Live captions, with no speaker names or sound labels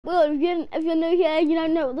Well, if you're new here, you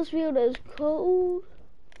don't know what this build is called.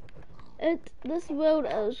 This build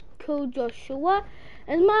is called Joshua.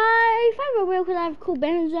 It's my favorite build because I have cool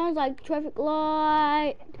banner zones like traffic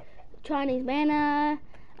light, Chinese banner.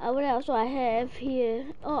 What else do I have here?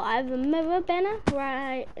 Oh, I have a mirror banner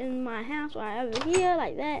right in my house, right over here,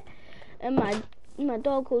 like that. And my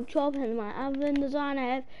dog called Chop, and my oven design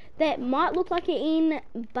I have that might look like an N,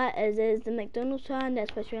 but it is the McDonald's sign that's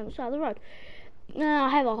supposed to be on the side of the road. I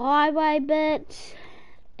have a highway bit,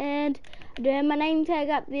 and I do have my name tag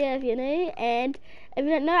up there if you need. And if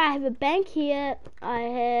you don't know, I have a bank here. I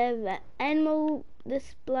have an animal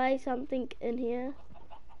display something in here.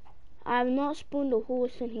 I have not spawned a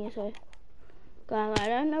horse in here, so guys, I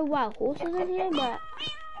don't know why a horse is in here, but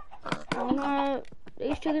I don't know.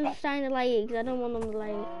 These chickens are starting to lay eggs. I don't want them to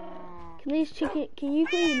lay. Can you please leave? Can you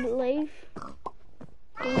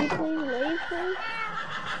please leave, please?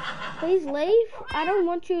 Please leave. I don't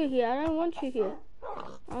want you here. I don't want you here.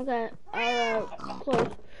 Okay, close.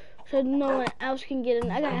 So no one else can get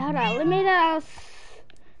in. Okay, hold on. Let me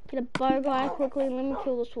get a bow guy quickly and let me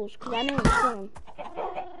kill this horse because I know it's killing him.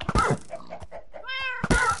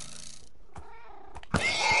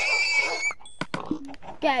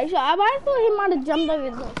 Okay, so I might thought he might have jumped over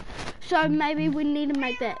this. So maybe we need to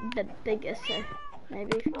make that a bit bigger. So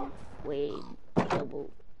maybe we double.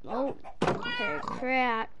 Oh, okay,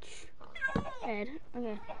 crouch. Head.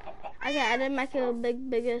 Okay. Okay, I didn't make it a bit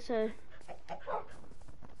bigger, so.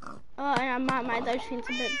 Oh, and I might make those things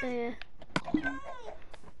a bit bigger.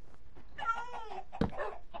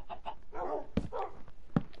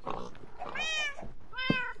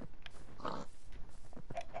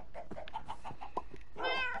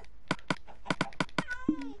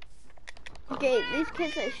 Okay, these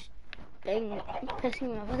kids are pissing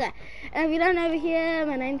me off. Okay, and if you don't know over here,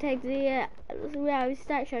 my name tag's here. This is where I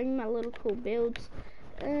start showing you my little cool builds.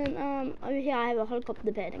 And over here I have a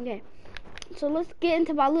helicopter pad. Okay, so let's get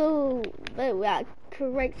into my little bit where I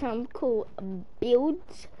create some cool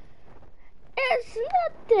builds. It's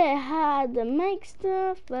not that hard to make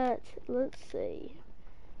stuff, but let's see.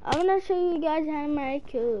 I'm gonna show you guys how to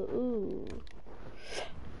make ooh,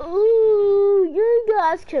 you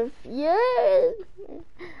guys confused?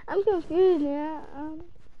 I'm confused now.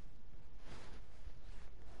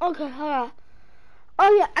 Okay, hold on.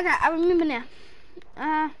 Oh yeah, okay, I remember now.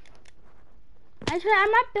 Actually, I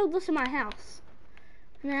might build this in my house.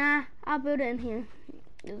 Nah, I'll build it in here.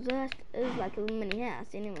 This is like a mini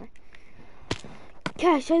house anyway.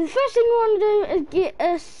 Okay, so the first thing we want to do is get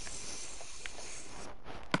a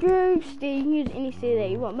screw steel. You can use any steel that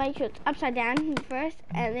you want. Make sure it's upside down first,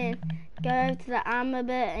 and then go to the armor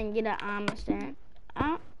bit and get an armor stand.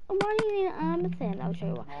 Why do you need an armor stand? I'll show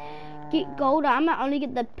you why. Get gold armor. Only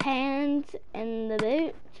get the pants and the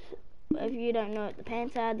boots. If you don't know what the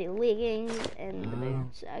pants are, the leggings and the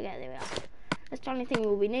boots. Okay, there we are. That's the only thing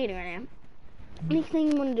we'll be needing right now. Next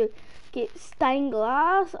thing you want to do, get stained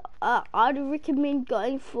glass. I'd recommend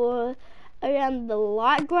going for around the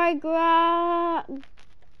light grey glass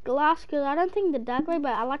because I don't think the dark grey,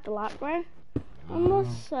 but I like the light grey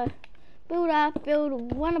almost. So build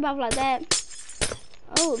one above like that.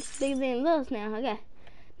 Oh, it's bigger than this now. Okay.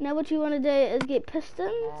 Now what you want to do is get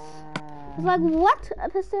pistons. It's like, what? A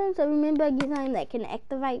piston? So remember, get something that can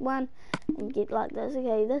activate one and get like this.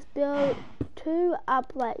 Okay, let's build two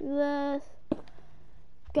up like this.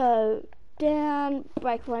 Go down,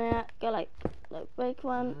 break one out, go like break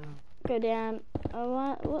one, go down.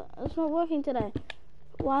 Alright, what? It's not working today.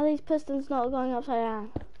 Why are these pistons not going upside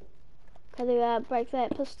down? Okay, there we are. Break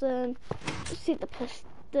that piston, set the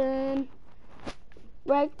piston,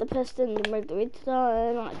 break the piston, and break the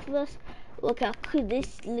redstone like this. Look how cool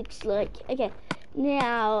this looks like. Okay,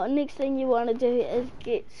 now next thing you want to do is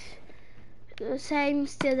get the same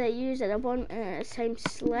steel that you use at the bottom and the same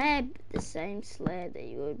slab that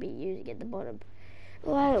you would be using at the bottom.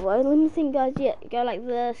 Wait, let me think, guys. Yeah, go like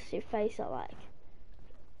this, your face are like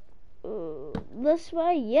this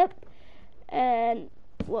way, yep. And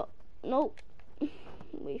well, nope,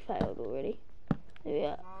 we failed already. There we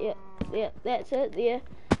are. Yeah, that's it there.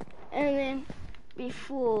 And then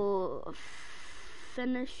before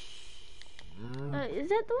finish, is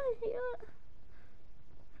that the way?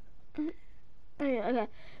 Yeah. Oh yeah, okay.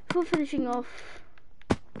 Before finishing off,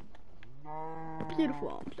 beautiful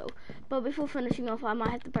arms though. But before finishing off, I might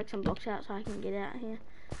have to break some blocks out so I can get out here.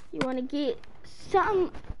 You want to get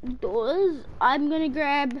some doors. I'm gonna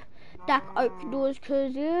grab dark oak doors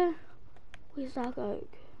because where's dark oak?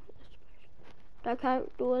 Dark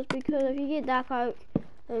oak doors, because if you get dark oak,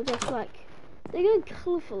 they're just like they go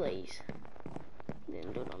colourful these.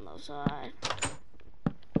 Then do it on the other side.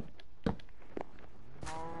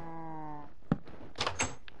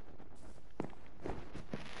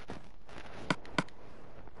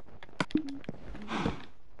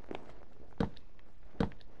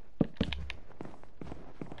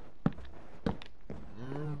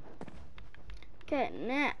 Okay,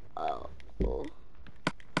 now.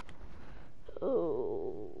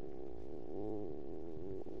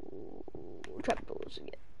 Trapdoors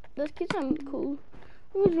again. Let's get some cool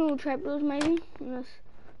original trapdoors maybe. Let's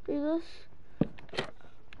do this.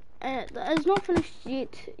 And it's not finished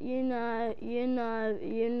yet, you know,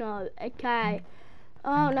 okay.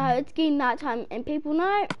 Oh no, it's getting night time, and people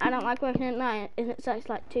know I don't like working at night, and it takes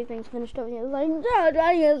like 2 things finished over here. It's like, let's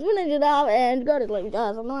finish it up and go to sleep,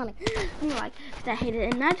 guys, I'm running. I'm like, I hate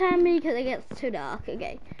it at night time because it gets too dark.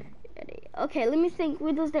 Okay, ready. Okay, let me think,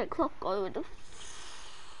 where does that clock go?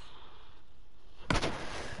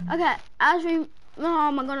 Okay, actually,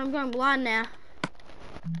 oh my god, I'm going blind now.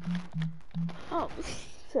 Oh,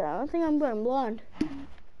 shit, I think I'm going blind.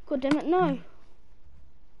 God damn it, no.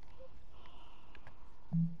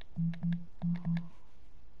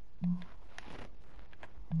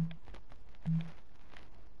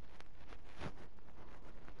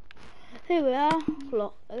 Here we are,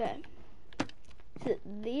 clock, okay. Is it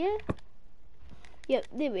there? Yep,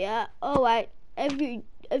 there we are. Oh wait, if you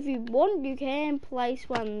want, you can place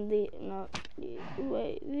one there. No,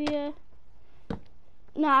 wait, there.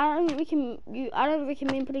 No, I don't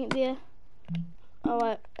recommend putting it there. Oh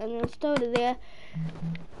wait, and then store it there.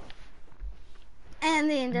 And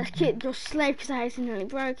then just keep your sleep because I accidentally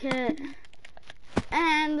broke it.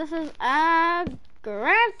 And this is a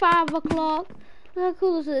grandfather clock. Look how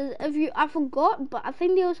cool this is. I forgot, but I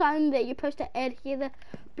think there was something that you're supposed to add here to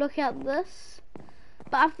block out this.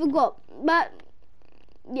 But I forgot. But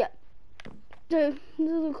yeah. So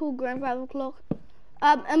this is a cool grandfather clock.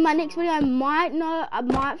 In my next video I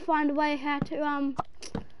might find a way how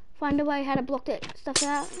to block that stuff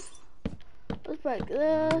out. Let's break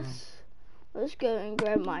this. Let's go and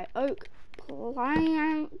grab my oak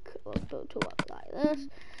plank. Let's build two up like this.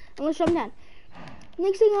 And let's jump down.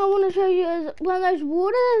 Next thing I want to show you is one of those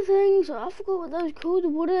water things. I forgot what those called. The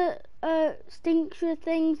water extinguisher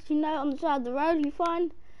things, you know, on the side of the road you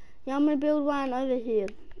find. Yeah, I'm going to build one over here.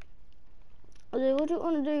 So what I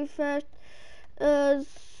want to do first is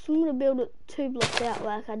I'm going to build it 2 blocks out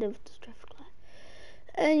like I did with this traffic light.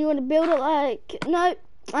 And you want to build it like, no,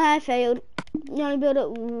 I failed. You want to build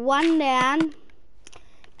it 1 down.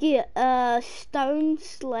 Get a stone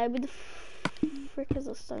slab. Where the frick is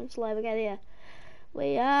a stone slab? Okay, there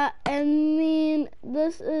we are. And then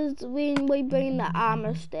this is when we bring the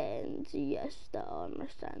armor stands. Yes, the armor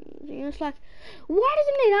stands. You're just like, why does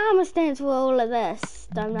it need armor stands for all of this?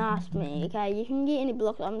 Don't ask me. Okay, you can get any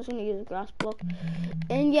block. I'm just going to use a grass block.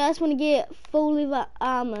 And you just want to get full leather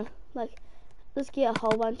armor. Like, let's get a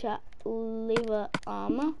whole bunch of leather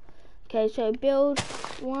armor. Okay, so build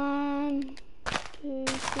 1, 2,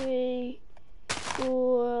 3,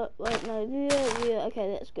 4. Wait, no, yeah. Okay,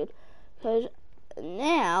 that's good. Because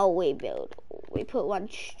now we put one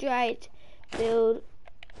straight, build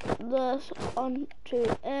this onto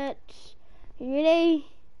it. You ready?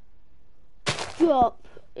 Drop.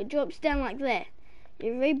 It drops down like that.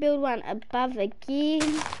 You rebuild one above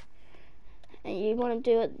again. And you want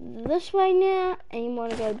to do it this way now. And you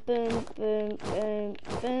want to go boom, boom, boom,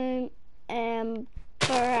 boom. And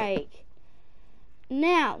break.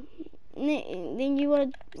 Now, then you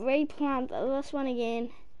want to replant this one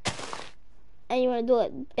again. And you want to do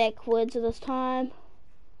it backwards this time.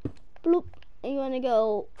 Bloop. And you want to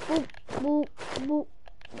go boop, boop, boop,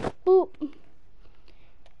 boop.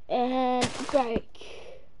 And break.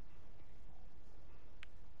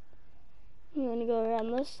 You want to go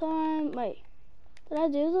around this time. Wait. Did I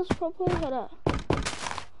do this properly? Hold up.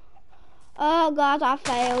 Oh guys, I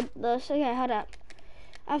failed this. Okay, hold up.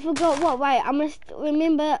 I forgot what way. I'm gonna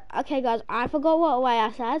remember. Okay, guys, I forgot what way I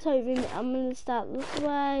started. So I'm gonna start this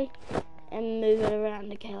way and move it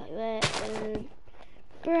around. Okay, like that. And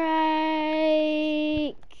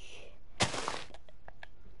break.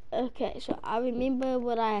 Okay, so I remember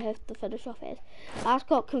what I have to finish off as. I just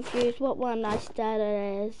got confused what one I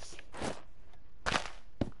started as.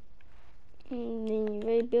 And then you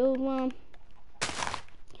rebuild one.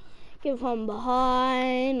 Get from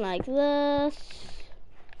behind like this.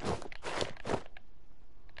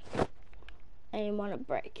 And you want to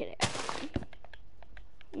break it out.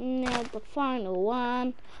 Now the final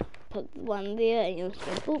one. Put one there and you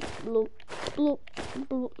just go bloop, bloop, bloop,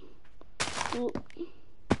 bloop, bloop.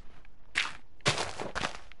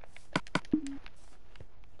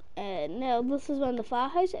 And now this is one of the fire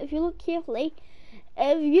hose. If you look carefully,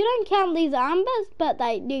 if you don't count these arm bits, but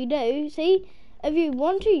you do, see, if you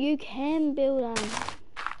want to, you can build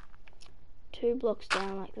 2 blocks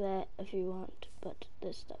down like that if you want, but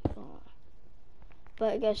this stuff,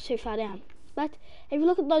 but it goes too far down. But if you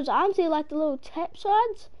look at those arms, they're like the little tap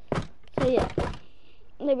sides. So yeah,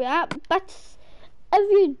 there we are. But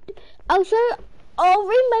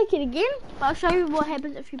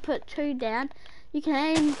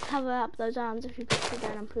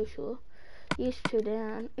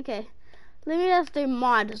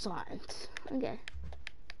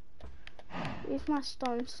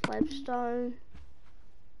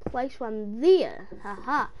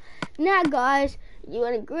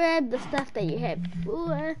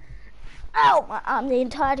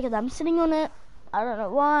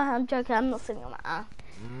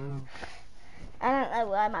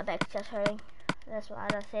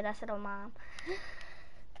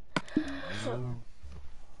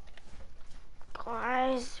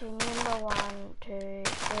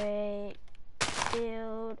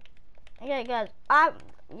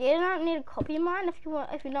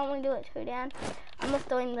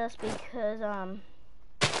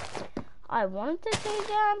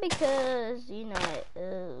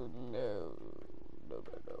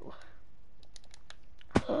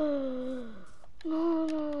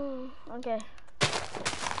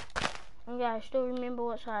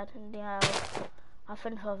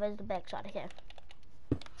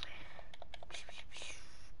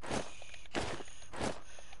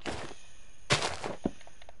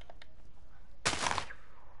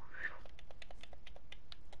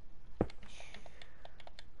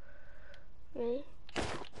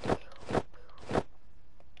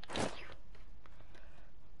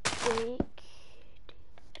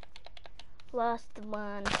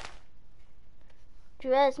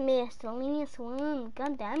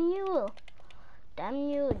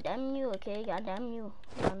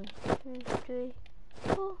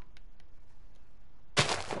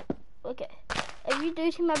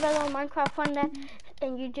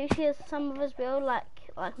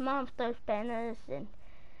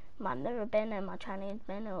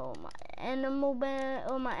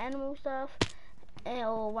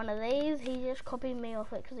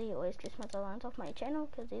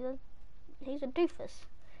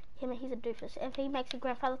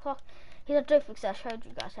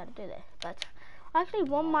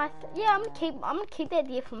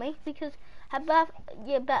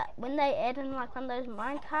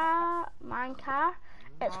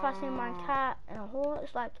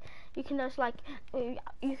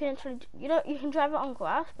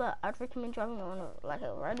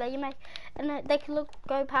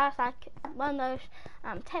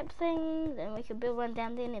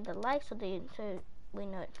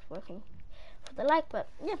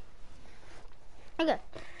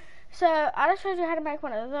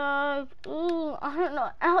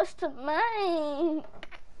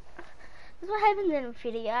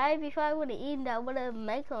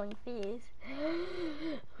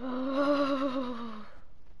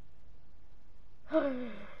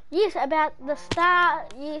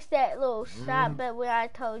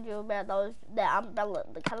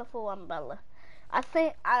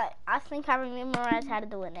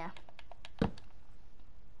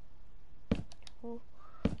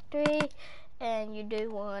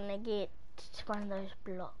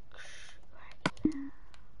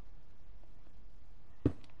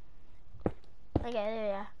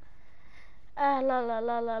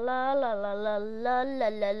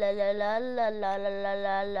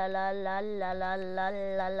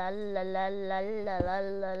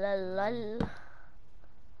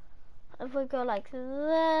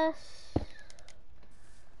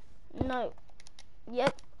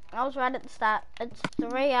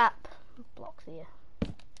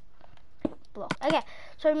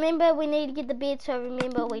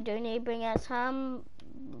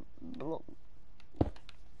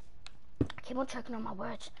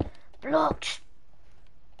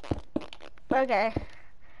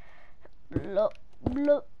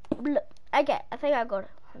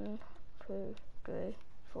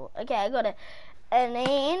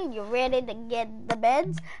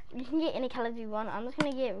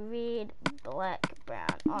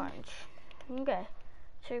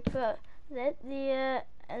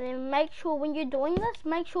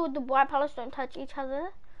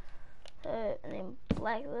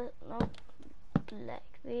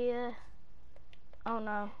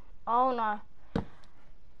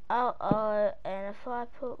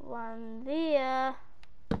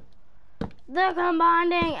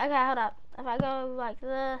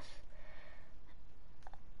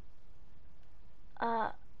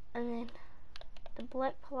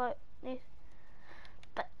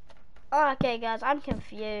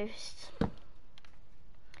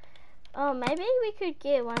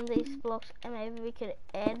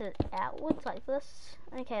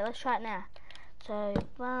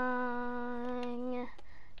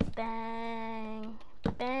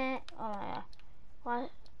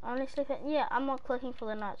Honestly, yeah, I'm not clicking for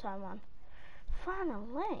the nighttime one.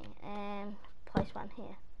 Finally, and place one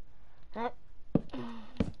here. Nope.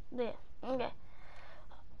 There. Okay.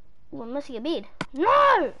 We're missing a bed.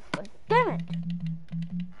 No! God damn it!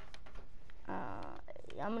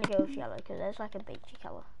 I'm gonna go with yellow because that's like a beachy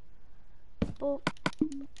colour. Boop.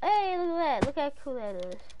 Hey, look at that. Look how cool that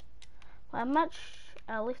is. How much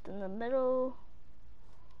I left in the middle.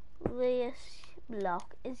 This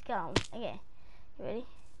block is gone. Okay. You ready?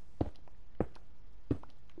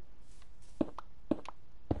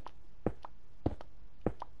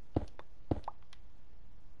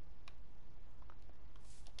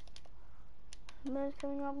 Moon's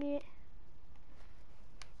coming up yet?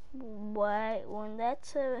 Wait, when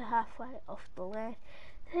that's halfway off the land,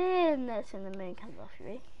 then that's when the moon comes off. You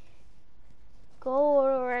ready? Go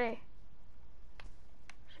already.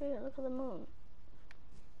 See, look at the moon.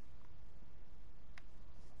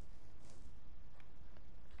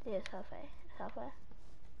 Yeah, it's halfway. It's halfway.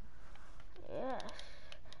 Yes.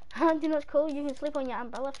 Do you know what's cool? You can sleep on your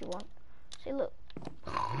umbrella if you want. See, look.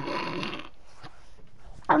 I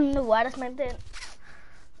don't know why I just made that.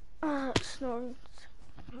 Snoring.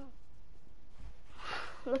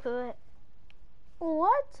 Look at that.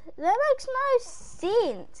 What? That makes no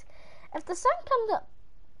sense. If the sun comes up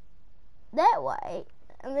that way,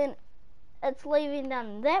 and then it's leaving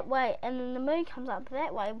down that way, and then the moon comes up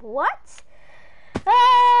that way, what?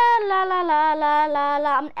 La la la la la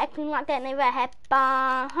la. I'm acting like that never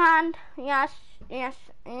happened. Yes, yes,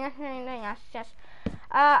 yes, yes, yes.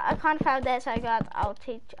 I can't find that, so guys, I'll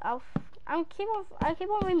teach. I keep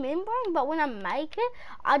on remembering, but when I make it,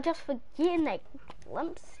 I just forget in that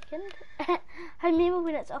glimpse second. I remember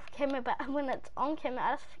when it's off camera, but when it's on camera,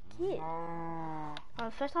 I just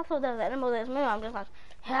forget. First I thought that was an animal that's moving. I'm just like,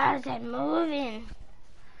 how is that moving?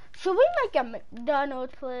 Should we make a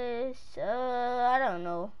McDonald's place? I don't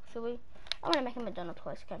know. Should we? I'm gonna make a McDonald's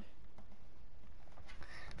place. Okay.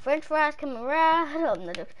 French fries coming right up.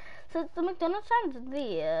 No joke. So the McDonald's sign is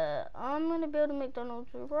there. I'm gonna build a McDonald's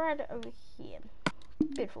right over here.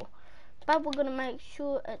 Beautiful. But we're gonna make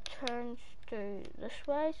sure it turns to this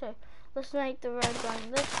way. So let's make the road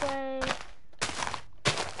going this way.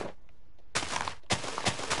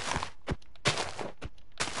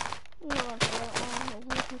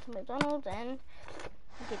 Welcome to McDonald's and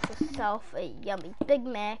get yourself a yummy Big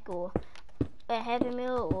Mac or a Happy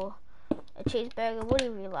Meal or a cheeseburger,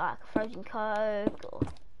 whatever you like, a frozen Coke, or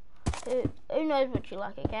who knows what you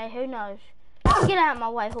like, okay? Who knows? Get out of my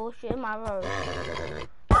way, horse, you're in my road.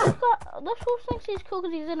 This horse thinks he's cool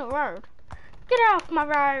because he's in a road. Get off my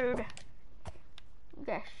road!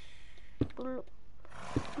 Yes. Bloop,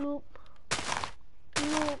 bloop,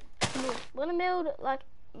 bloop, bloop. We're gonna build, like,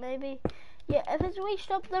 maybe, yeah, if it's we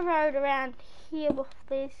stop the road around here with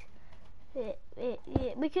this, yeah,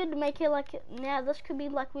 we could make it like, now this could be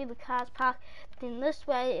like where the cars park, then this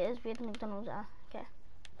way is where the McDonald's are, okay.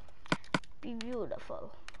 Be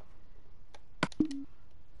beautiful.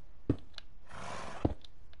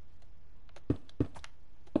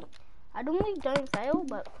 I normally don't fail,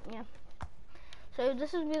 but yeah. So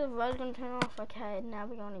this is where the road's gonna turn off. Okay, now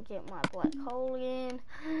we're gonna get my black hole again.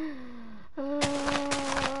 And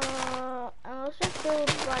let's just build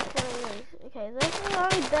like one of these. Okay, this is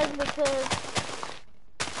only big because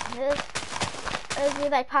this is where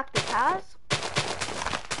they park the cars.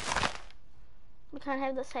 We can't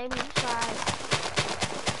have the same size.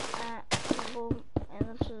 Boom. And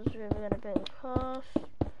this is where we're gonna build across.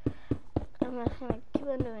 I'm just gonna keep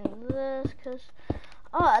on doing this because,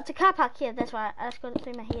 oh, it's a car park here, that's why I just got it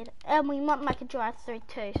through my head. And we might make a drive-through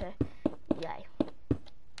too, so yay.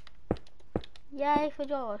 Yay for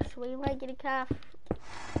Josh, we might get a car,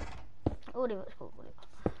 whatever it's called, whatever.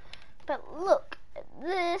 But look,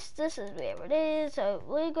 this is where it is, so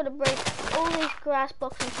we're gonna break all these grass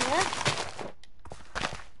blocks in here.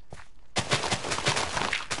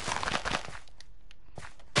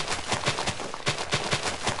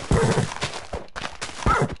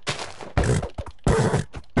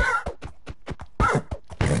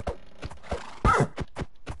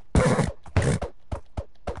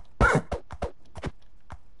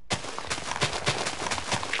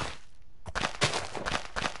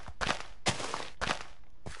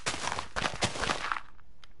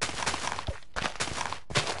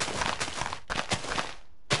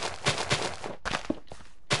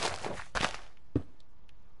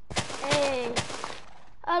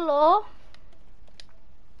 Hello.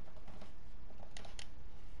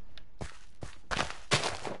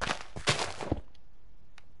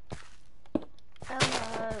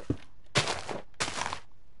 Hello.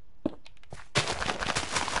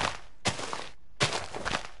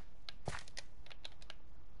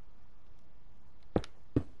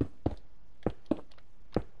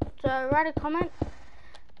 So write a comment.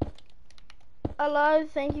 Hello,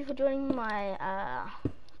 thank you for joining my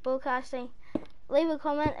broadcasting. Leave a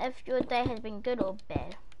comment if your day has been good or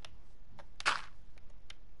bad.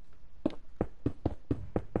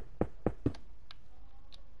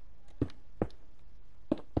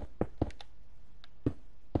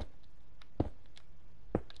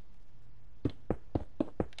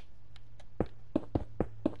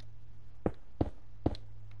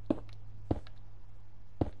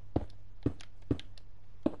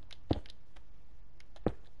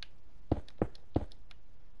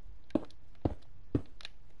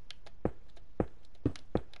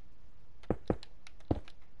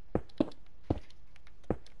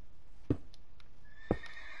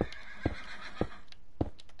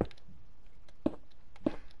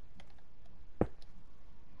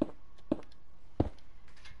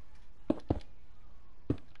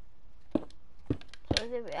 So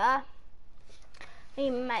there we are. We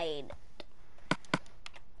made it.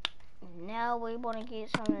 Now we want to get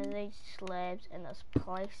some of these slabs and let's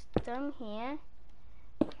place them here.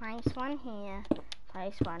 Place one here.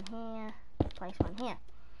 Place one here. Place one here.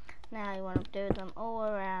 Now you want to do them all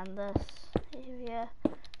around this area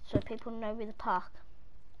so people know where to park.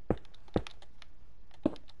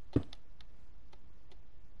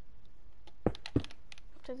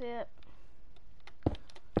 So there.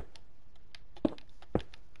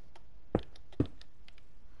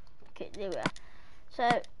 Okay, there we are.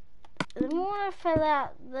 So the more I fill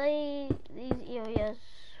out these areas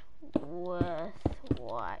with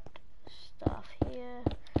white stuff here.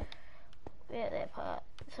 Yeah, that part.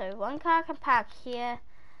 So one car can park here,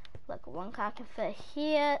 like one car can fit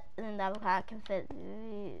here, and then the other car can fit.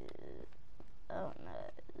 Oh no,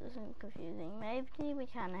 this is confusing. Maybe we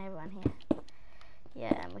can't have one here.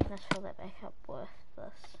 Yeah, and we can just fill that back up with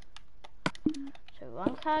this. So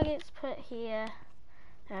one car gets put here,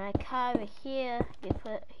 and a car over here gets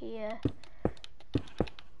put here,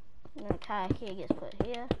 and then a car here gets put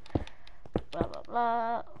here. Blah blah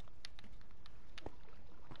blah.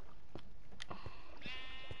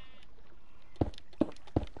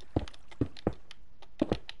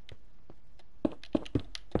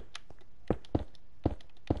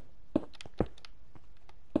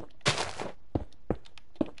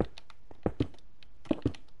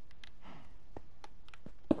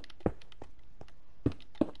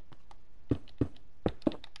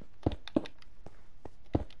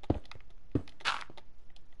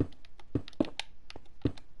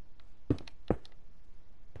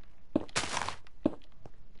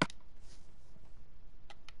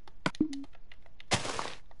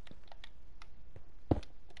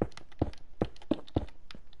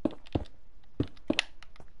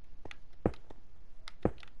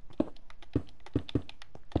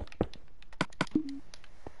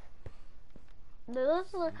 This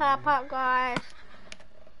is the car park, guys.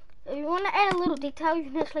 If you want to add a little detail, you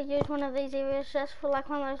can actually use one of these areas just for like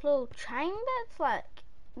one of those little chain bits, like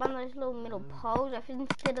one of those little metal poles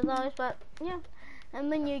instead of those, but yeah. And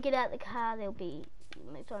when you get out the car, there'll be,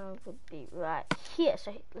 McDonald's will be right here.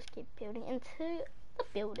 So let's get building into the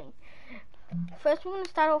building. First we're going to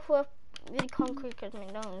start off with really concrete because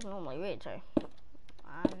McDonald's is normally red, so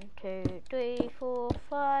 1, 2, 3, 4,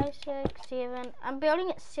 5, 6, 7. I'm building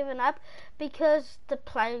it 7 up because the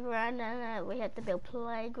playground and we have to build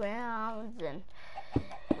playgrounds and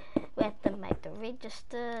we have to make the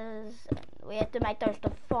registers and we have to make those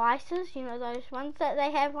devices, you know, those ones that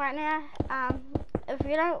they have right now. If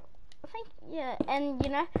you don't think, yeah, and you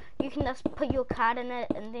know, you can just put your card in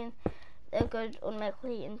it and then it goes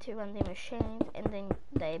automatically into one of their machines and then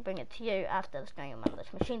they bring it to you after it's going on one of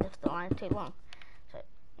those machines if the line's too long. So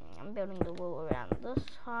I'm building the wall around this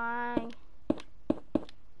high.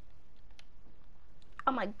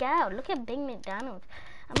 Oh my god, look at big McDonald's.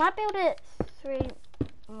 I might build it 3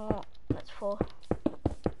 more, that's 4.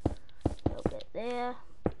 Build it there,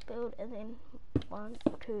 build and then 1,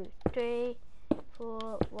 2, 3,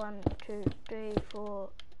 4, 1, 2, 3, 4,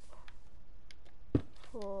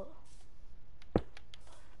 4.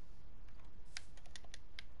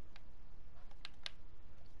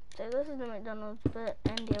 So this is the McDonald's bit,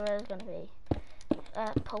 and there is going to be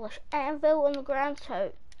a polished anvil on the ground,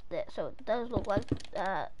 so it does look like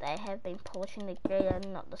they have been polishing the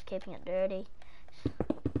ground, not just keeping it dirty.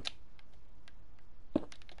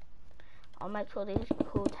 I'll make sure these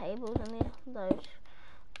cool tables in there. Those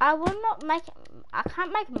I will not make. I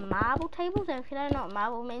can't make marble tables, and if you don't know what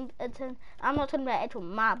marble means, I'm not talking about actual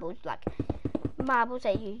marbles like marbles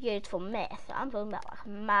that you use for math. I'm talking about like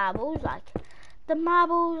marbles, like the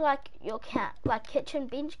marbles like your kitchen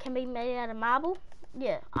bench can be made out of marble.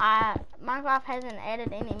 Yeah, Minecraft hasn't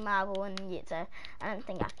added any marble in yet, so I don't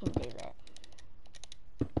think I can do that.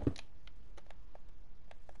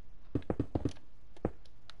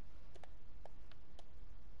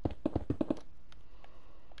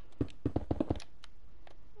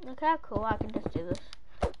 Look how cool I can just do this.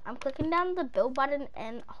 I'm clicking down the build button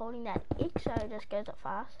and holding that X, so it just goes up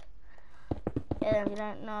fast. And if you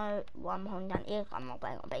don't know why I'm holding down X, I'm not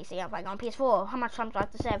playing on PC, I'm playing on PS4. How much time do I have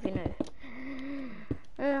to say if you know?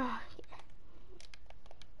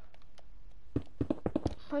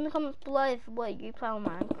 Put in the comments below if what you play on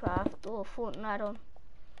Minecraft or Fortnite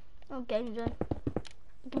or Game Zone.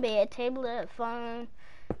 It can be a tablet, phone,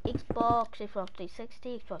 Xbox, Xbox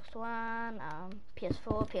 360, Xbox One,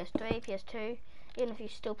 PS4, PS3, PS2, even if you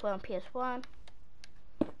still play on PS1.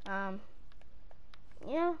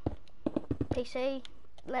 Yeah, PC,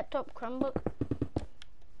 laptop, Chromebook.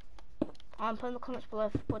 Put in the comments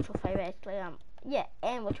below what's your favourite actually, yeah,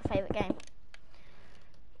 and what's your favourite game.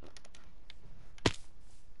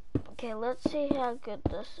 Okay, let's see how good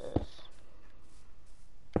this is.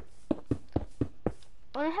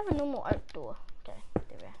 I have a normal oak door. Okay,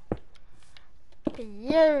 there we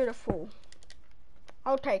are. Beautiful.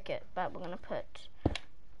 I'll take it, but we're gonna put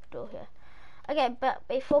door here. Okay, but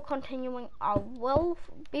before continuing,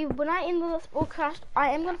 when I end this broadcast, I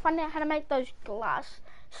am gonna find out how to make those glass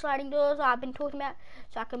sliding doors I've been talking about,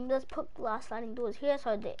 so I can just put glass sliding doors here,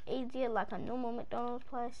 so they're easier like a normal McDonald's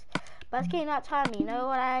place. But it's getting night time. You know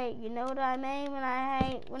what I mean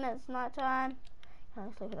when it's night time.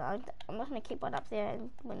 I'm just gonna keep it up there,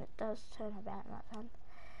 and when it does turn about night time,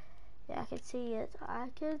 yeah, I can see it. I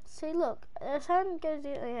can see. Look, the sun goes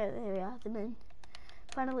there. Yeah, there we are. The moon.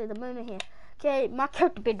 Finally, the moon is here. Okay, my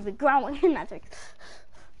character bed will be growing. That's it.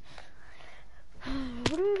 Okay,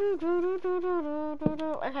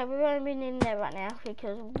 we're going to be needing that right now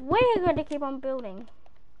because we're going to keep on building.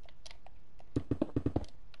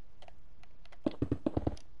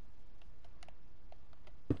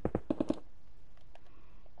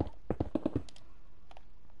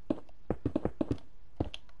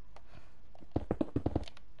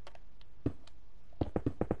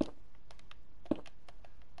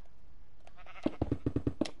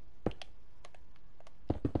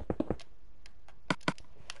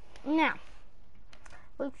 Now,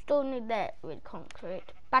 we still need that with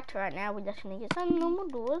concrete, but right now we just need to get some normal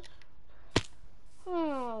doors.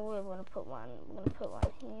 Oh, we're gonna put one. We're gonna put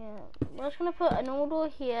one here. We're just gonna put a normal door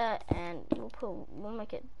here, and we'll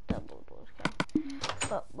make it double doors. Okay,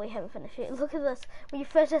 but we haven't finished it. Look at this. When you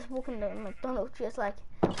first just walk into McDonald's, you're just like,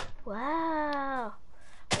 wow.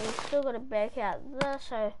 We still gotta break out this.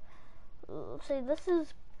 So, see, this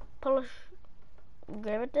is polish.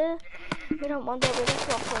 Gravity. We don't want that. We just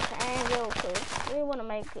want to push angle because we want to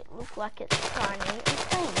make it look like it's shiny and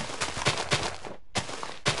clean.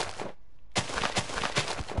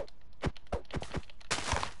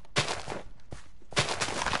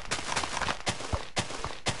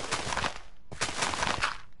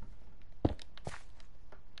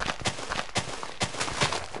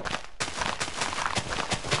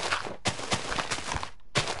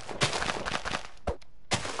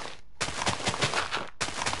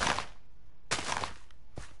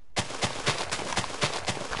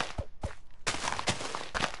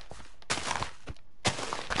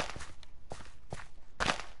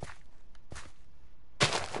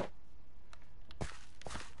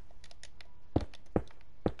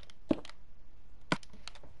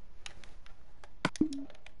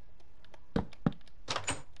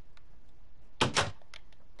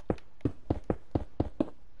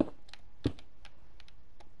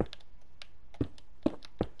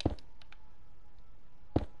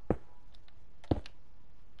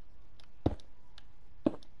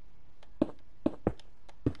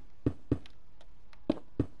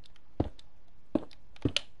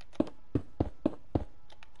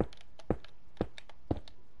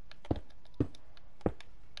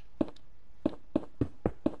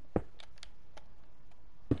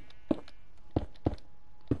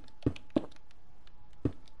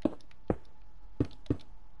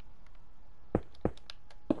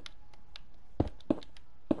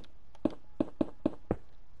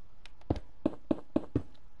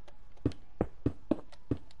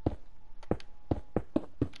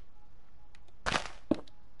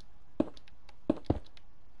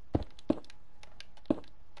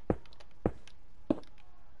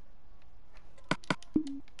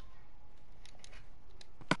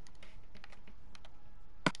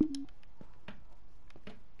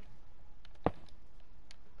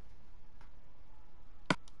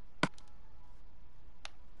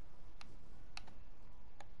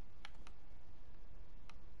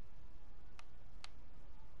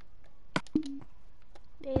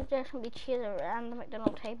 There's just gonna be chairs around the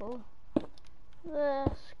McDonald's table.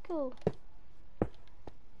 That's cool.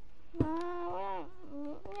 Yeah,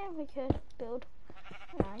 we could build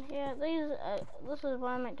around here. This is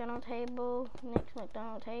one McDonald table. Next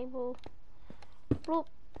McDonald table. Bloop,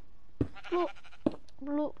 bloop,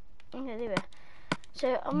 bloop. Okay, there we are.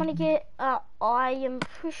 So I'm gonna get iron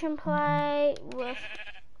pushing plate with.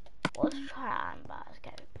 Let's try iron bars.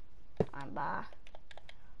 Okay, iron bar.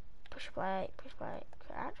 Push plate,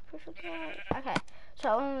 crouch, push plate. Okay,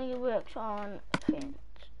 so it only works on fence.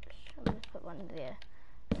 I'm gonna put one there.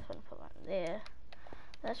 I'm gonna put one there.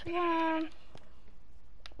 That's one.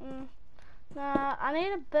 Nah, I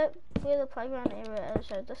need a bit where the playground area is,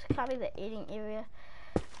 so this can't be the eating area.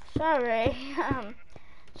 Sorry.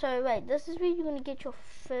 So wait, this is where you're gonna get your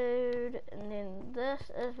food, and then this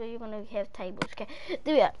is where you're gonna have tables. Okay,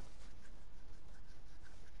 there we are.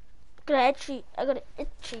 I got an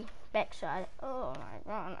itchy backside. Oh my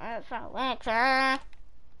god, that's so itchy.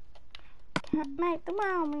 Can't make the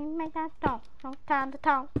world, we make that talk. No time to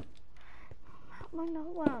talk. No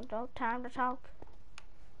time to talk.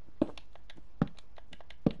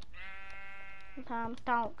 No time to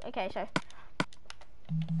talk. Okay, so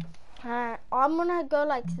I'm gonna go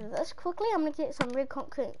like this quickly. I'm gonna get some red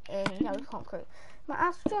concrete and yellow concrete. I'm gonna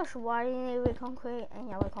ask Josh, why do you need red concrete and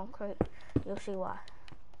yellow concrete? You'll see why.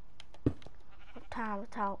 Time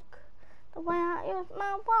to talk. The way I use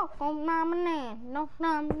my walk on my man. No.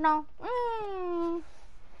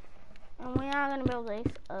 And we are gonna build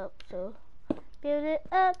this up, so build it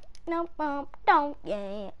up. No bump, don't,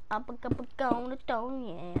 yeah. Up, on the stone,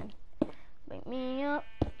 yeah. Wake me up,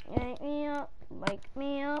 wake me up, wake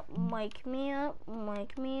me up, wake me up,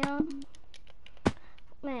 wake me up.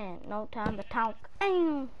 Man, no time to talk.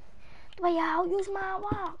 The way I use my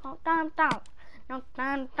walk. No time to talk. No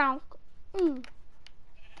time to talk.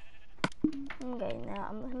 Okay, now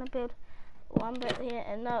I'm gonna build one bit here,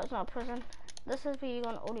 and no, it's not a prison. This is where you're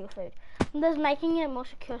gonna order your food. I'm just making it more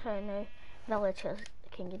secure so no villagers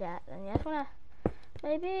can get out. And you just wanna,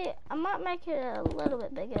 maybe I might make it a little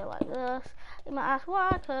bit bigger like this. You might ask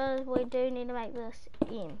why, because we do need to make this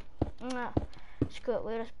in. Screw it,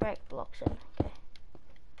 we'll just break blocks in. Okay.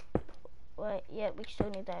 Wait, yeah, we still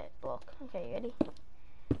need that block. Okay, ready?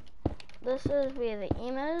 This is where the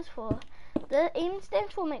M is for. The M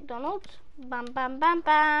stands for McDonald's. Bam, bam, bam,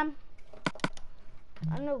 bam.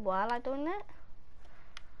 I don't know why I like doing that.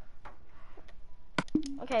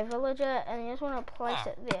 Okay, villager, and you just want to place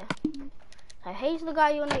it there. So he's the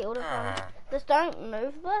guy you want to order from. Just don't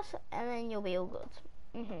move this, and then you'll be all good.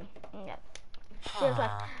 Yeah. Just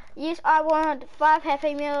like, yes, I want 5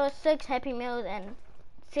 Happy Meals, 6 Happy Meals, and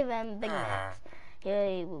 7 Big Macs.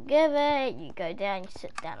 You will give it. You go down, you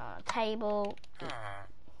sit down on a table.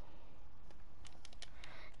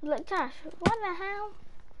 Look, Josh, what the hell?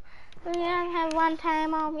 We don't have one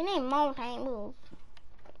table. We need more tables.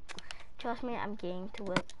 Trust me, I'm getting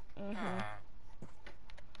to it.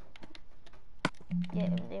 Yeah,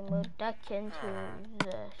 and then we'll duck into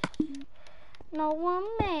this. No one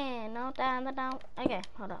man, no time to talk. Okay,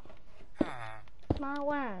 hold up. Small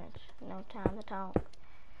words, no time to talk.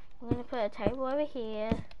 We're gonna put a table over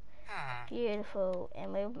here. Beautiful,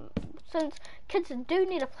 and since kids do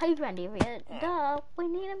need a playground area, we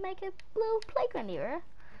need to make a little playground area.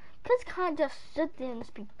 Kids can't just sit there and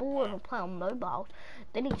just be bored and play on mobiles.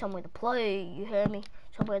 They need somewhere to play, you hear me?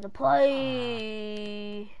 Somewhere to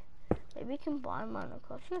play. Maybe we can buy one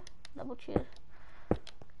across here. Double chairs.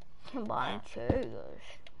 Combine chairs.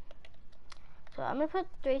 So I'm gonna put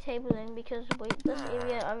 3 tables in because this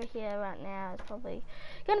area over here right now is probably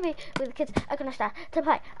gonna be where the kids are gonna start to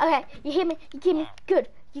play. Okay, you hear me? You get me? Good.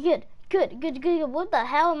 You good? Good. What the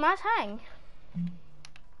hell am I saying?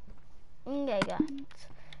 Okay, guys.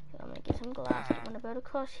 So I'm gonna get some glass. I'm gonna build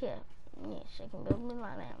across here. Yes, I can build me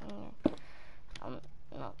like that.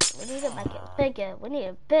 No, we need to make it bigger. We need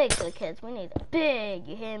it big for the kids. We need it big,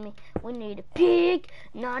 you hear me? We need it big,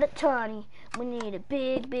 not a tiny. We need a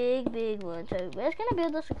big one. So we're just gonna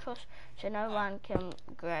build this across so no one can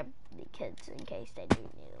grab the kids in case they do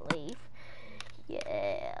need to leave.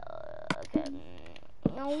 Yeah, okay.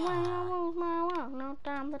 No way I use my words, no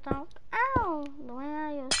time to talk. Ow! The way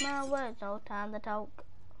I use my words, no time to talk.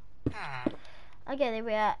 Okay, there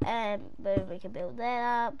we are, and boom, we can build that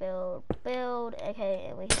up, build, okay,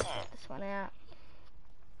 and we can set this one out.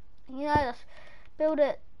 You know, let's build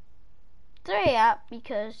it 3 up,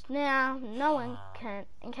 because now no one can,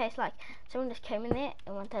 in case like someone just came in there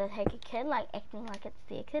and wanted to take a kid, like acting like it's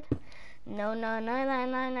their kid. No,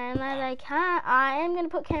 they can't. I am going to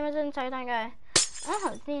put cameras in so don't go,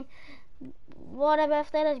 oh, then whatever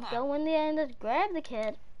if they just go in there and just grab the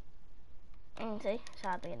kid. See, it's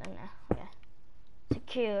hard to get in there. Okay.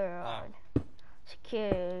 Secured.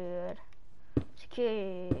 Secured.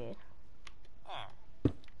 Secured.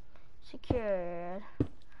 Secured.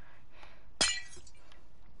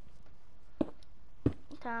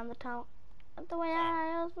 Time to talk. That's the way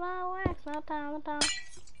I use my wax. Now time to talk.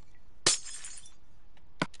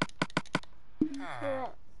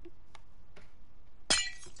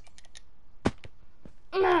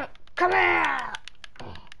 Yeah. Come here!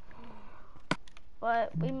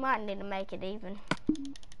 But we might need to make it even.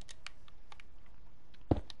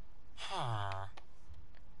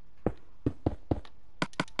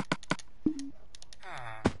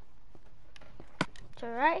 So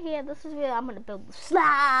right here, this is where I'm gonna build the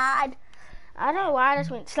slide. I don't know why I just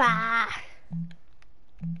went slide.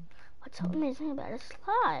 What's so amazing about a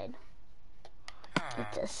slide?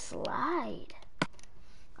 It's a slide.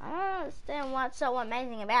 I don't understand what's so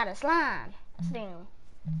amazing about a slide. Still,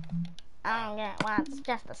 I don't get why it's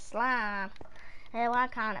just a slide. Hey, why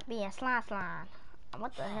can't it be a slide?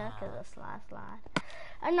 What the heck is a slide?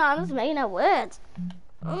 I know, I'm just making up words.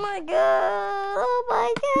 Oh my god! Oh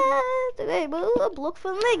my god! Okay, but block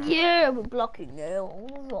for the yeah, we're blocking now. All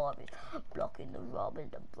the robbers, blocking the robbers,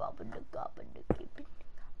 the robbing, the gobbing, the keeping.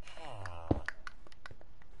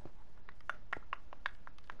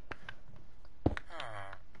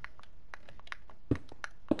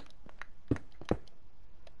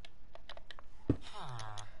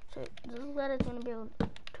 So this letter's gonna be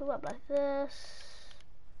two up like this.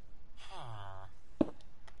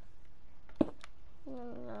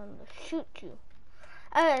 And shoot you.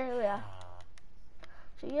 Okay, here we are.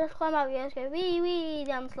 So you just climb up, you just go wee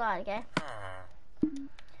down the slide, okay?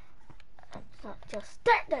 It's not just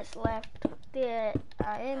that that's left there.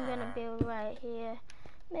 I am gonna build right here.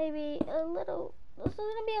 Maybe a little, this is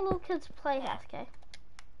gonna be a little kid's playhouse, okay?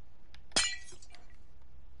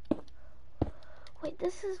 Wait,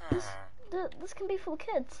 this can be for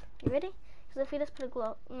kids. You ready? Because if we just put a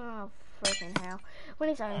glow, oh freaking hell. When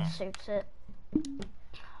he's on suits it.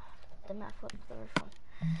 The map flips the roof on.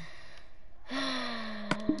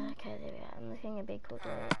 Okay, there we are. I'm looking a big cool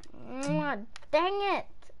day. Dang it!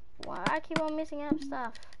 Why I keep on messing up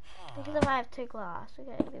stuff? Because if I have two glass.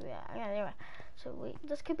 Okay, there we are. Okay, there we are. So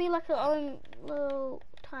this could be like our own little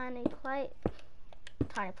tiny playhouse,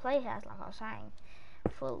 like I was saying.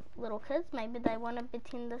 For little kids, maybe they want to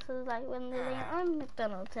pretend this is like when they're in their own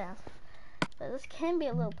McDonald's house. But this can be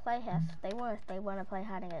a little playhouse if they want to play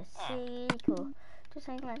hide and go seek or just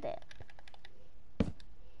something like that.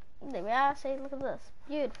 There we are. See, look at this.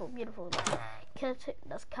 Beautiful, beautiful. Kids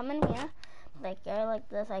just come in here. They go like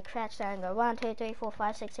this. They crouch down and go 1, 2, 3, 4,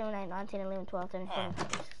 5, 6, 7, 8, 9, 10, 11, 12, 13, 14,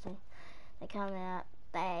 15, 16. They come out.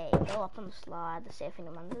 They go up on the slide. The surfing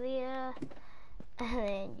them under there. And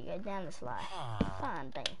then you go down the slide.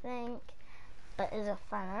 Fun, don't you think? But is it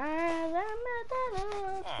fun?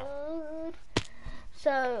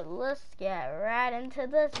 So let's get right into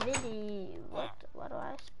this video. What do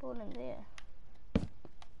I spawn in there?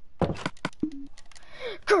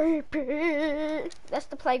 Creepy! That's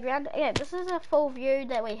the playground. Yeah, this is a full view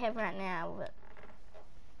that we have right now. But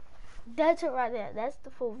that's it right there. That's the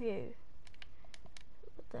full view.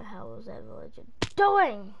 What the hell is that villager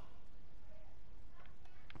doing?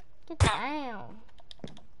 Get down.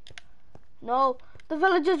 No, the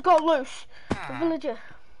villagers got loose. The villager.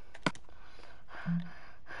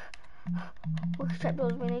 Which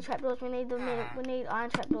trapdoors? We need trapdoors. We need iron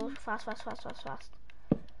trapdoors. Fast.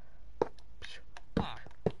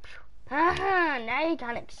 Now you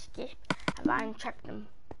can't escape. I've iron trapped them.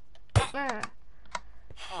 We're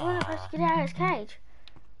not supposed to get out of his cage.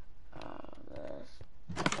 This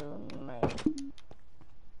doing me.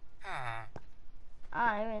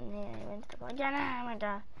 I went here. I went to the yeah, my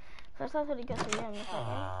god. First I thought he got to the end. Come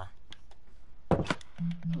on.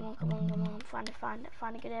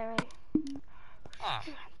 Find a good area.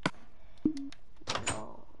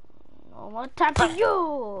 No more time for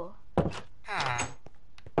you.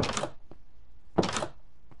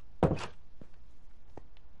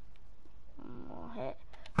 More hit.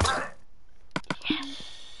 Yes.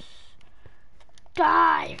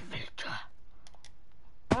 Die, villager.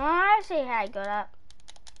 I see how I got up.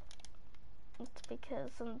 It's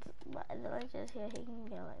because some villagers here, he can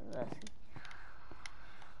go like this.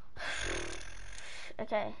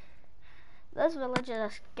 Okay. This villager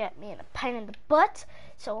just got me in a pain in the butt,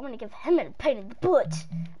 so I'm gonna give him a pain in the butt.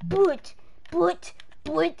 Butt.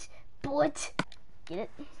 Get it?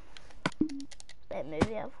 That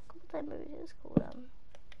movie, I forgot what that movie is called.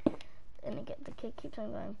 And the kid keeps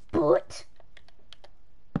on going, butt.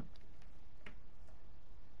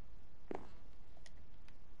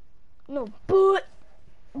 No, butt.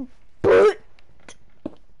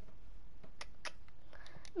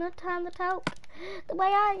 time to talk. The way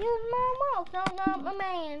I use my mouth, no, my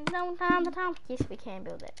man, no time to talk. Yes, we can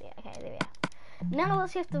build that there. Okay, there we are. Now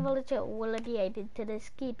let's see if the villager will be added to the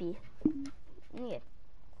skippy. Yeah,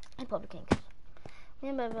 I probably can.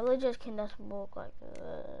 Remember, villagers can just walk like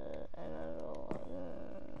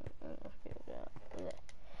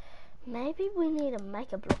maybe we need to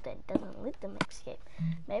make a block that doesn't let them escape.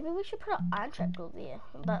 Maybe we should put an iron trap door there,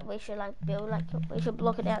 but we should like build like we should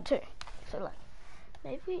block it out too. So like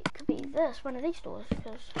maybe it could be this one of these doors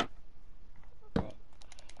because wait,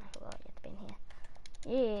 I forgot you have to be in here.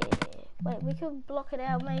 Yeah, wait, we could block it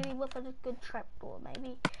out maybe with a good trap door.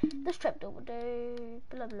 Maybe this trap door will do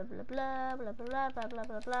blah blah blah blah blah blah blah blah blah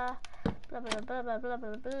blah blah blah blah blah blah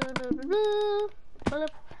blah blah blah. So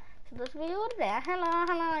this will be all there.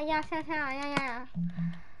 Hello, yes, yeah.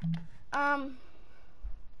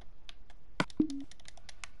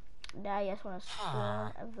 I just want to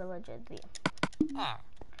spawn a villager there.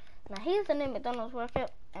 Now here's the new McDonald's worker,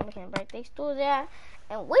 and we can break these doors out,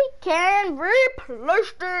 and we can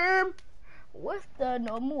replace them with the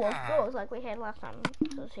normal doors like we had last time.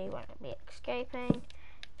 So he won't be escaping.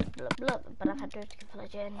 Blah blah. But I've had to get the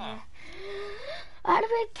villager in here. How do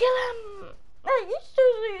we kill him? Hey, you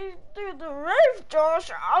seriously do the rave,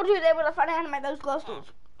 Josh. I'll do that when I find out how to make those glass doors.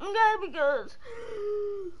 Okay, because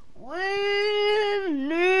we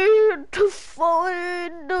need to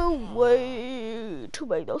find a way to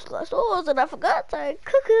make those glass doors, and I forgot to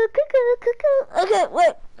cuckoo. Okay,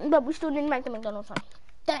 wait, but we still need to make the McDonald's one.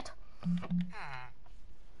 That.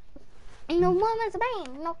 No woman's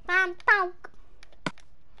bane, no time talk.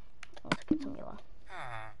 Let's get some yellow.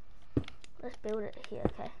 Let's build it here,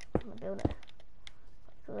 okay? I'm gonna build it like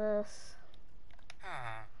this.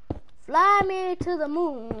 Fly me to the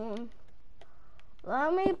moon.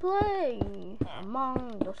 Let me play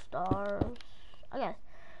among the stars. Okay,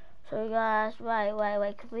 so guys,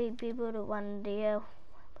 wait. Could we build it one day?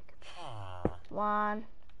 1,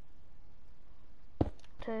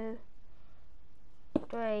 2,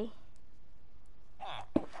 3,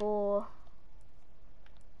 4.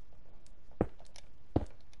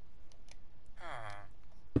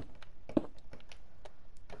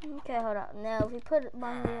 Okay, hold up. Now if we put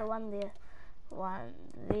one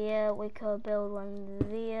there, we could build one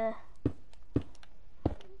there,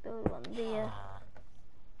 build one there.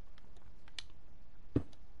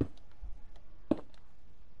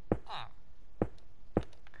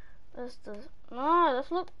 This looks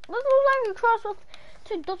like a cross with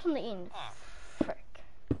 2 dots on the end. Frick.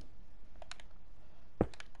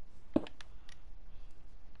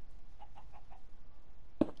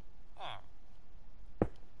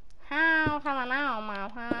 How can I know,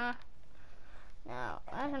 huh? No,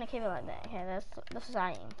 I'm gonna keep it like that. Okay, this is our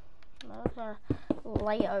M. I'm gonna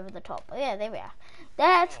lay it over the top. Oh, yeah, there we are.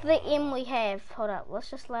 That's the M we have. Hold up, let's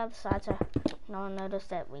just lay the side so no one noticed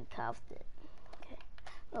that we carved it. Okay.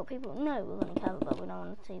 Well, people know we're gonna carve it, but we don't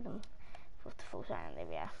want to see them with the full sign. There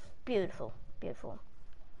we are. Beautiful.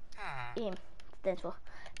 M stands for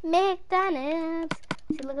McDonald's.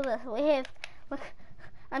 See, look at this. We have. Look.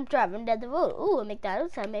 I'm driving down the road. Ooh, a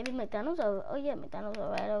McDonald's. So maybe McDonald's over. Oh yeah, McDonald's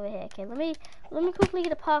are right over here. Okay, let me quickly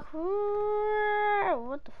get a park.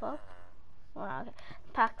 What the fuck? Oh, okay,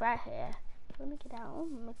 park right here. Let me get out. Oh,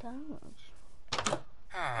 McDonald's.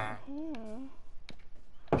 Okay.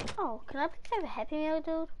 Oh, can I please have a Happy Meal,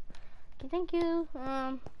 dude? Okay, thank you.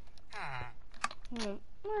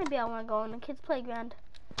 Maybe I want to go on the kids' playground.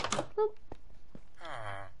 Bloop.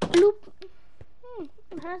 Bloop.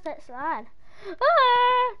 How's that slide?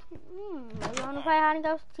 Maybe I want to play hide and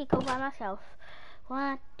go seek all by myself.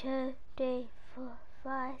 1, 2, 3, 4,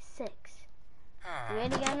 5, 6. You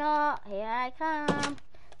ready or not? Here I come.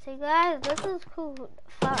 See guys, this is cool,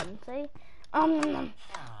 fun. See?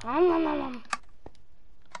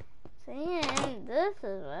 See, and this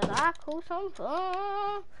is where I call some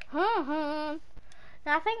fun.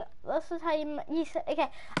 Now I think this is how you say, okay,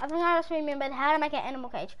 I think I just remembered how to make an animal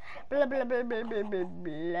cage. Blah blah blah blah blah blah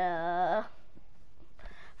blah.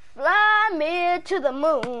 Fly me to the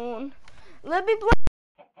moon. Let me play.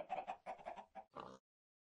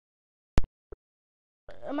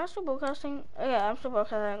 Am I still broadcasting? Yeah, I'm still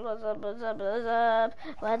broadcasting. What's up?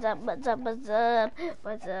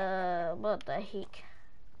 What the heck?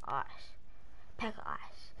 Ice. Pack of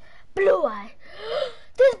ice. Blue ice.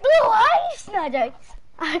 There's blue ice! No, jokes.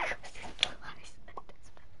 I got blue ice.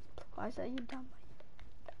 Blue ice, are you dumb?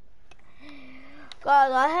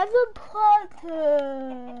 Guys, I haven't planted.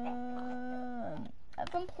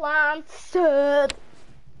 I'm gonna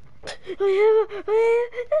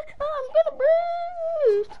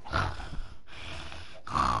bruise.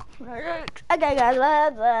 Okay, guys.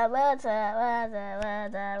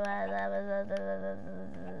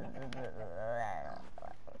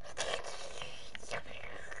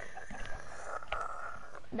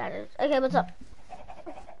 That is okay. What's up?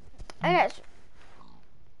 Hey guys,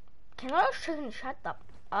 can those chickens shut up?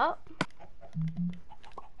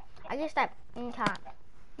 I guess that can't.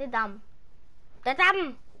 They're dumb. They're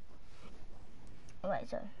dumb. Wait,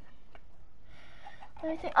 so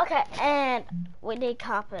let me think. Okay, and we need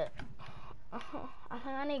carpet. I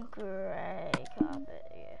think I need grey carpet.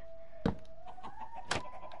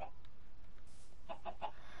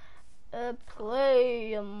 Yeah.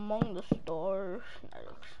 Play among the stars.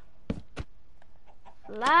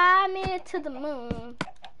 Fly me to the moon.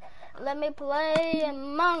 Let me play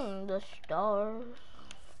among the stars.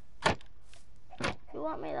 You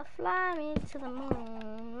want me to fly me to the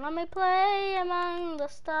moon? Let me play among the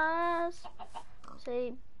stars.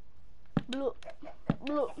 Say, look,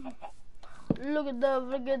 look, look at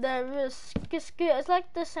that wrist. It's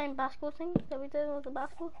like the same basketball thing that we did with the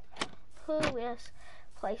basketball. Oh yes,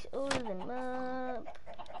 place all of them up.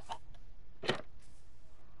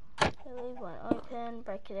 Leave one open,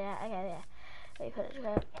 break it out. Okay, yeah. We put a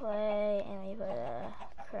trap play and we put a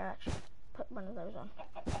crouch. Put one of those on.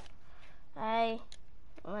 Hey,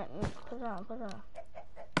 let me put it on.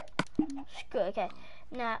 Screw. Okay.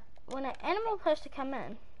 Now, when an animal is supposed to come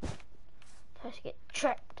in, it's supposed to get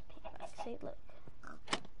trapped. See, look.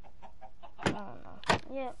 Oh no.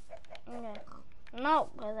 Yep. Okay. No,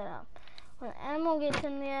 put that up. When an animal gets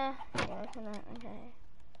in there, you open it. Okay.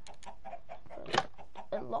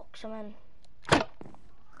 It locks them in.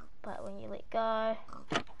 But when you let go,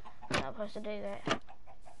 you're not supposed to do that.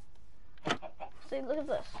 See, look at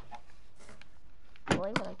this.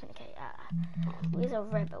 Leave it open. Okay, where's a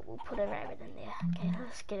rabbit? We'll put a rabbit in there. Okay,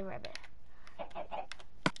 let's get a rabbit.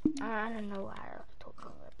 I don't know why I like talking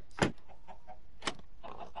about rabbits.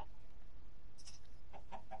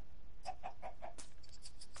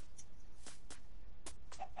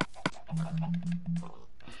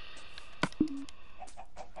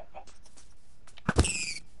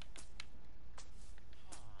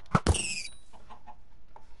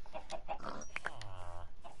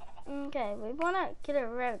 Okay, we want to get a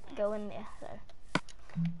rabbit to go in there, so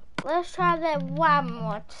let's try that one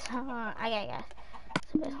more time. Okay, guys.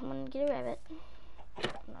 So first I'm going to get a rabbit. I'm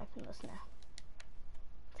going to open this now.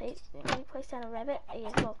 See, when you place down a rabbit, it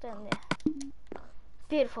gets locked down there.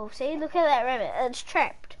 Beautiful. See, look at that rabbit. It's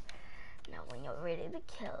trapped. Now, when you're ready to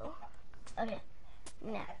kill. Okay,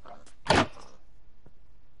 now.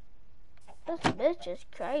 This bitch is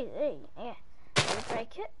crazy. Yeah. You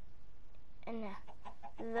break it. And now.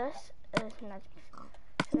 This is magic.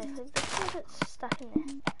 So basically, this rabbit's stuck in there.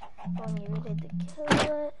 When you're ready to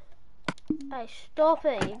kill it. Hey, stop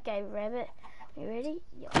it, you gay rabbit. You ready?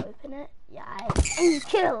 You open it. Yeah, and you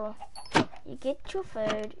kill. You get your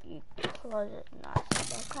food. You close it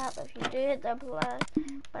nice and crap. If you do hit the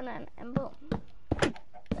banana and boom.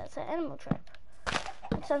 That's an animal trap.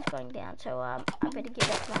 The sun's going down, so I better get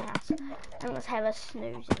back to my house and let's have a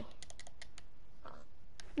snoozy.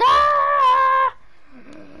 Ah!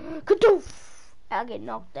 Kadoof! I'll get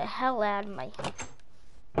knocked the hell out of me.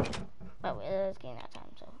 Oh, wait, it's getting that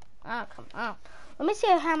time, so. Oh, come on. Let me see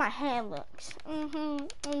how my hair looks.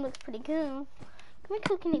 It looks pretty cool. Can we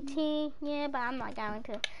cook any tea? Yeah, but I'm not going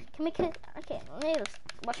to. Can we cook? Okay, let me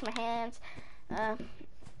wash my hands.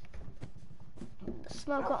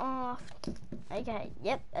 Smoker off. Okay,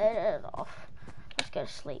 yep, it is off. Let's go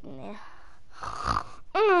to sleep in there.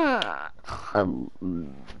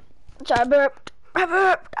 So I burped. I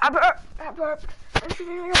burped.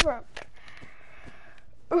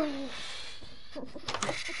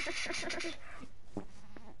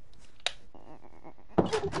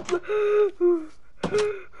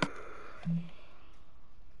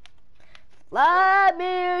 Fly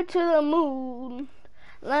me to the moon.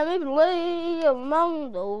 Let me play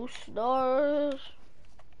among those stars.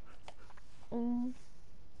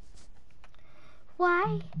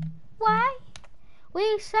 Why?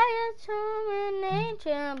 We say it's human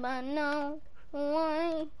nature, but no.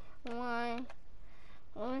 Why?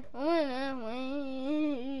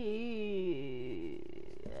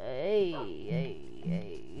 Hey.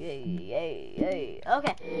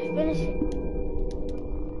 Okay, finish it.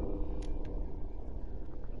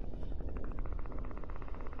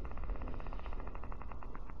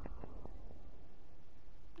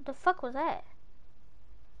 What the fuck was that?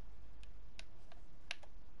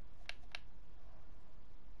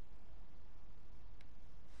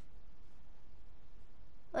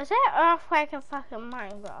 Was that earthquake in fucking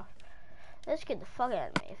Minecraft? Let's get the fuck out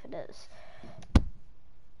of me if it is.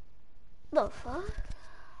 The fuck?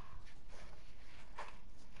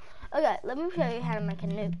 Okay, let me show you how to make a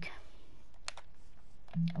nuke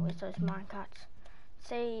with those minecarts.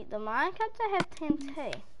 See, the minecarts that have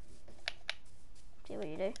TNT. See what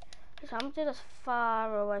you do? So I'm gonna do this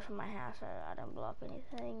far away from my house so I don't block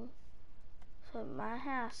anything. So my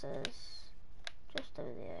house is just over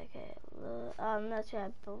there. Okay, that's where I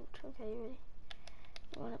built. Okay, you ready?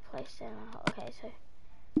 You want to place down. Okay, so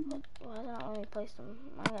why don't I let me place them?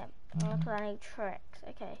 Okay, because I need tracks.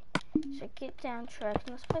 Okay, so get down tracks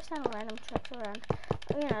and let's place down random tracks around.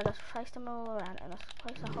 You know, just place them all around and let's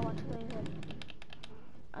place a whole bunch of these in.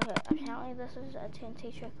 Okay, apparently this is a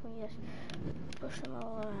TNT track. We just push them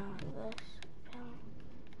all around like this.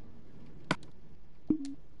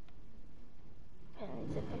 Apparently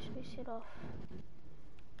they're supposed to be set off.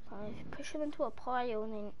 So if you push them into a pile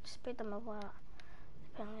and then spread them apart,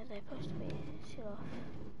 apparently they're supposed to be set off.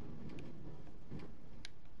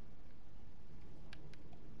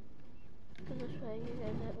 Go this way, you go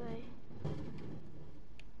that way.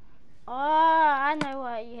 Oh, I know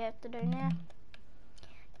what you have to do now.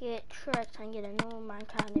 Get tracks and get a normal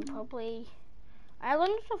minecart and probably... I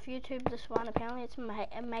learned this off YouTube, this one. Apparently it's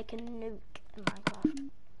make a nuke in Minecraft. You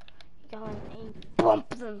go in and you bump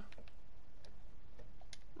them.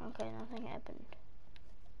 Okay, nothing happened.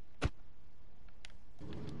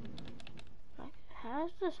 Like, how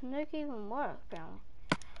does this nuke even work, apparently?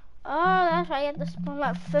 Oh, that's right, you have to spawn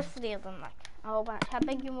like 50 of them, like a whole bunch. How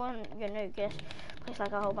big you want your nuke? Yes, place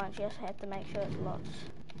like a whole bunch. Yes, I have to make sure it's lots.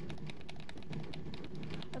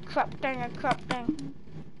 A crop thing.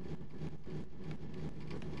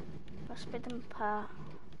 Let's split them apart.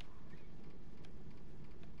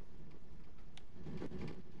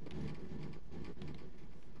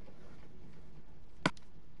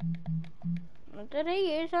 Did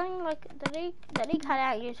he use something like, did he cut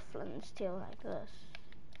out use flint and steel like this?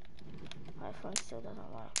 My flint and steel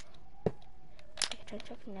doesn't work. Okay, try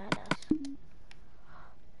checking now it does.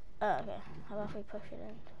 Oh, okay. How about if we push it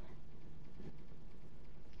in?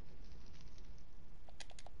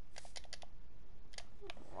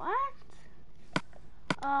 What?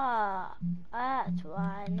 Ah, that's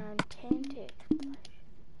why I'm tainted.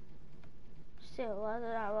 Still, why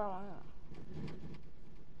did I roll?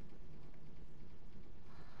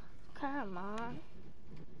 Come on.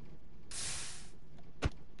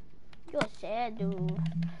 You're sad, dude.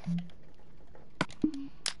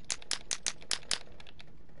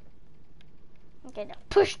 Okay, now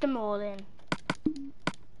push them all in.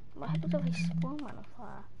 What happens if we spawn one on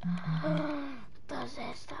fire? Does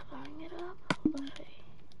that stop blowing it up? Let's see.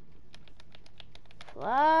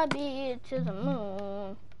 Fly me to the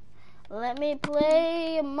moon. Let me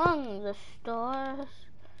play among the stars.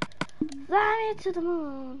 Fly me to the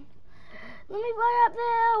moon. Let me play up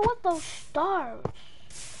there with those stars.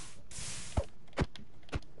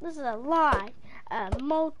 This is a lie. A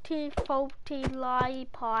multi-faulty lie,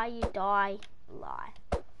 pie, die, lie.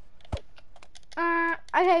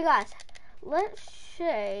 Okay guys, let's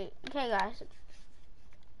see. Okay guys.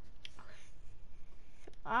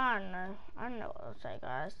 I don't know what to say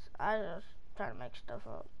guys. I just try to make stuff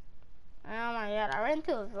up. Oh my god, I ran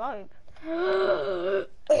into a rope.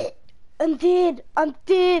 I'm dead.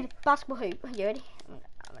 Basketball hoop. You ready? I'm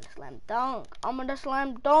gonna slam dunk. I'm gonna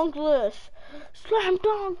slam dunk this. Slam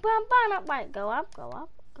dunk. Bam, bam, bam. Go up. Go.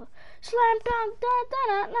 Slam dunk. Da da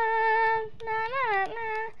da da da.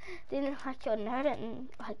 Then like you're nerd and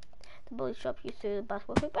like the bully shop you through the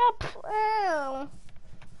basketball hoop.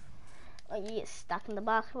 Oh, you get stuck in the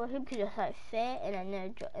basketball hoop because you're so fat, and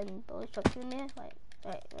then and bully shop you in there. Wait,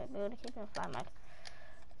 we gotta keep it flying, Mike.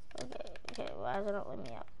 Okay, why is it not letting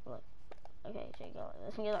me up? Look. Okay, so you go like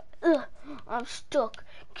this, and you're like, ugh, I'm stuck,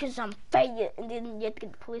 because I'm fat, and then you have to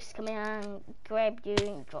get the police to come out and grab you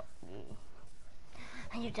and drop you.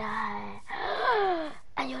 And you die.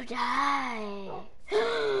 And you die.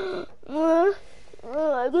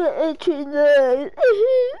 I'm gonna enter that.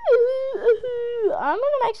 I'm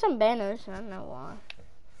gonna make some banners, I don't know why.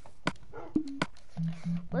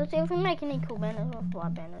 Let's see if we make any cool banners with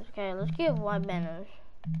white banners. Okay, let's get white banners.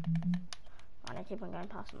 I keep on going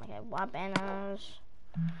past them. Okay, white banners.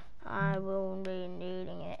 I will be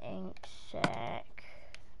needing an ink sac.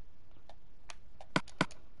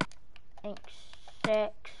 Ink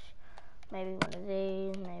sacs. Maybe one of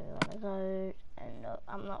these, maybe one of those. And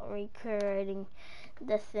I'm not recreating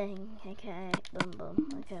the thing. Okay, boom.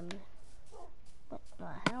 Okay, what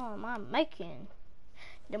the hell am I making?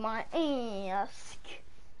 You might ask.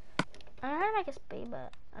 I know how to make a speed,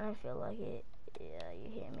 but I don't feel like it. Yeah, you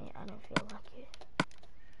hear me? I don't feel like it.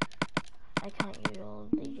 I can't use all of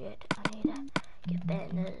these yet. I need to get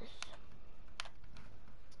banners.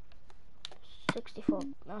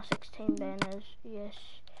 16 banners, yes.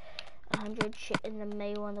 100 shit in the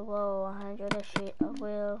middle on the wall, 100 of shit I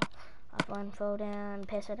will. I've one fall down,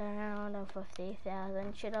 pass it around, and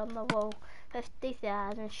 50,000 shit on the wall,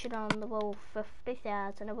 50,000 shit on the wall,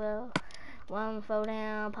 50,000 I will. One fall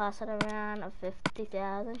down, pass it around, and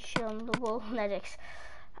 50,000 shit on the wall. Next,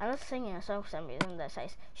 I was singing a song for some reason that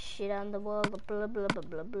says shit on the wall, blah blah blah blah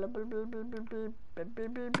blah blah blah blah blah blah blah blah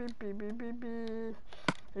blah blah blah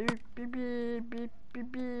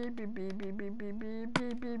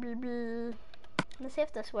blah. Let's see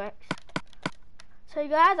if this works. So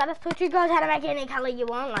guys, I just taught you guys how to make any color you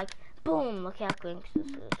want. Like, boom! Look how clean this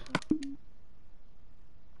is.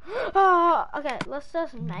 Oh, okay. Let's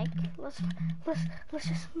just make. Let's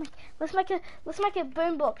make a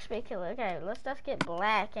boombox speaker. Okay, let's just get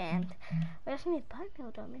black and we just need bone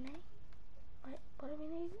meal, don't we need? Wait, what do we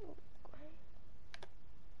need?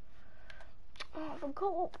 Oh, I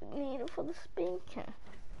forgot what we needed for the speaker.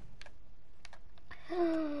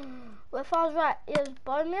 Well, if I was right, it was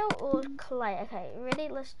bone meal or clay. Okay, ready?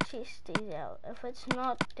 Let's test these out. If it's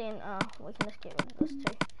not, then we can just get rid of this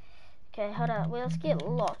too. Okay, hold up. Well, let's get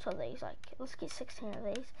lots of these. Like, let's get 16 of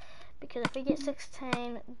these. Because if we get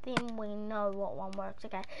 16, then we know what one works.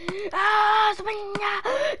 Okay.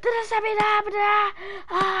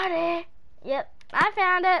 Yep, I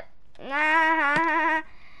found it.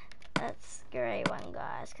 That's a great one,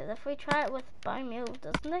 guys. Because if we try it with bone meal,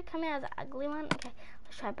 doesn't it come out as an ugly one? Okay,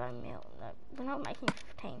 let's try bone meal. No, we're not making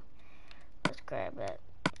 15. Let's grab it.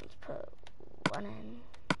 Let's put one in.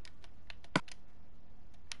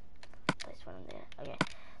 Place one in there. Okay.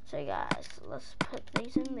 So guys, let's put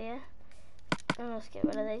these in there. And let's get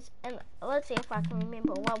rid of these. And let's see if I can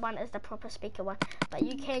remember what one is the proper speaker one. But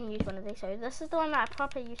you can use one of these. So this is the one that I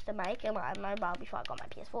properly used to make in my mobile before I got my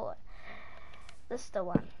PS4. This is the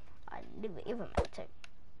one I never ever made to.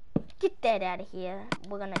 Get that out of here.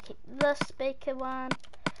 We're gonna keep this speaker one.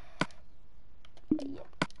 But yeah.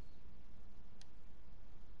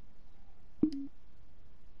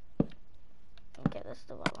 Okay, this is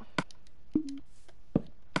the right one.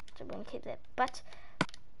 So we're gonna keep that. But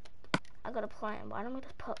I got a plan. Why don't we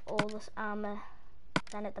just put all this armor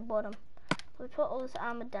down at the bottom? If we put all this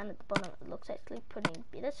armor down at the bottom, it looks actually pretty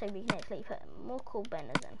better. So we can actually put more cool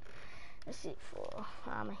banners in. Let's see for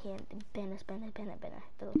armor here. Banner.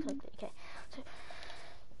 That looks like okay. So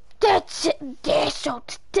that's it. That's all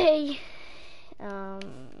today.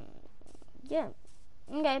 Yeah.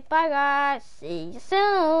 Okay. Bye guys. See you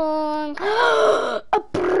soon.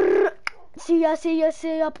 See ya.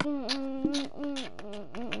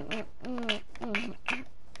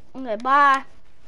 Okay. Bye.